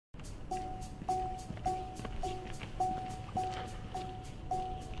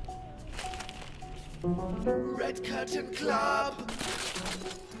Red Curtain Club.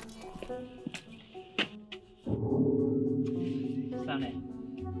 Stand it.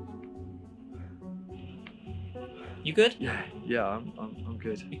 You good? Yeah, I'm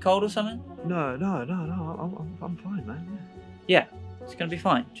good. You cold or something? No, I'm fine, man. Yeah, it's gonna be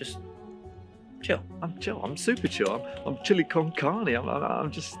fine. Just chill. I'm chill. I'm super chill. I'm chilly con carne.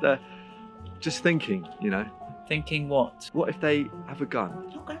 I'm just thinking, you know. Thinking what? What if they have a gun?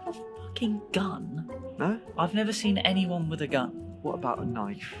 You're not gonna have a fucking gun. No? I've never seen anyone with a gun. What about a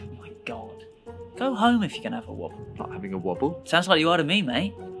knife? Oh my god. Go home if you're gonna have a wobble. Not having a wobble? Sounds like you are to me,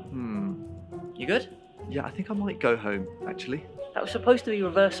 mate. You good? Yeah, I think I might go home, actually. That was supposed to be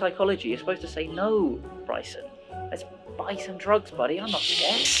reverse psychology. You're supposed to say no, Bryson. Let's buy some drugs, buddy. I'm not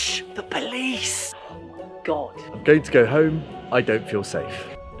scared. Shh! The police! Oh my god. I'm going to go home. I don't feel safe.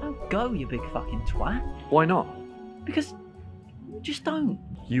 Don't go, you big fucking twat. Why not? Because just don't.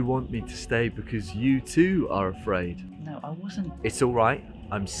 You want me to stay because you too are afraid. No, I wasn't. It's all right.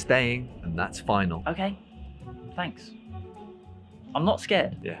 I'm staying, and that's final. Okay. Thanks. I'm not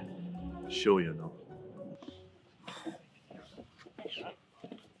scared. Yeah. Sure you're not.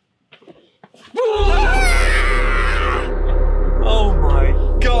 Oh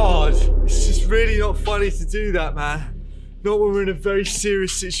my god! It's just really not funny to do that, man. Not when we're in a very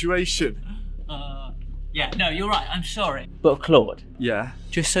serious situation. Yeah, no, you're right. I'm sorry. But Claude, Yeah?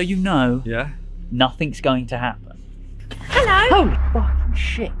 just so you know, Yeah? nothing's going to happen. Hello! Holy fucking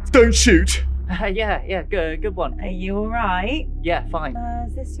shit. Don't shoot! Yeah, good one. Are you alright? Yeah, fine.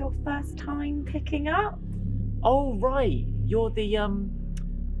 Is this your first time picking up? Oh, right. You're the,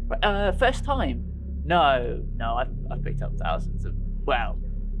 first time? No, I've picked up thousands of, well,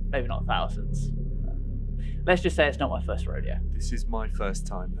 maybe not thousands. Let's just say it's not my first rodeo. This is my first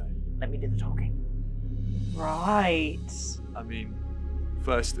time, though. Let me do the talking. Right. I mean,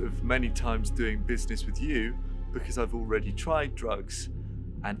 first of many times doing business with you because I've already tried drugs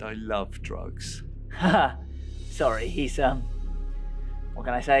and I love drugs. Haha. Sorry, he's, what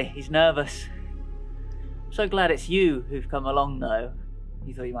can I say? He's nervous. So glad it's you who've come along, though.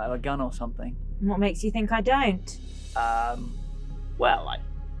 You thought you might have a gun or something. What makes you think I don't? Well,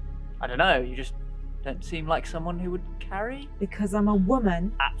 I don't know. You just don't seem like someone who would carry? Because I'm a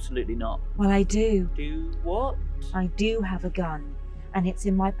woman? Absolutely not. Well, I do. Do what? I do have a gun. And it's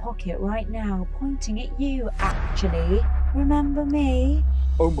in my pocket right now, pointing at you, actually. Remember me?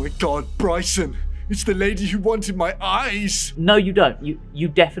 Oh my god, Bryson! It's the lady who wanted my eyes! No, you don't. You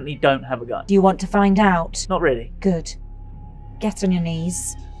definitely don't have a gun. Do you want to find out? Not really. Good. Get on your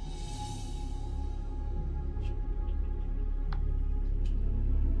knees.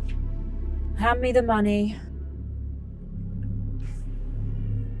 Hand me the money.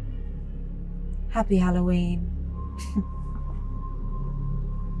 Happy Halloween.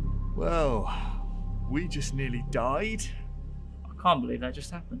 Well, we just nearly died. I can't believe that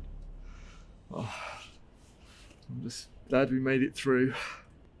just happened. Oh, I'm just glad we made it through.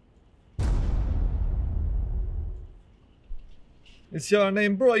 Is your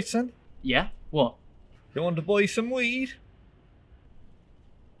name Bryson? Yeah? What? You want to buy some weed?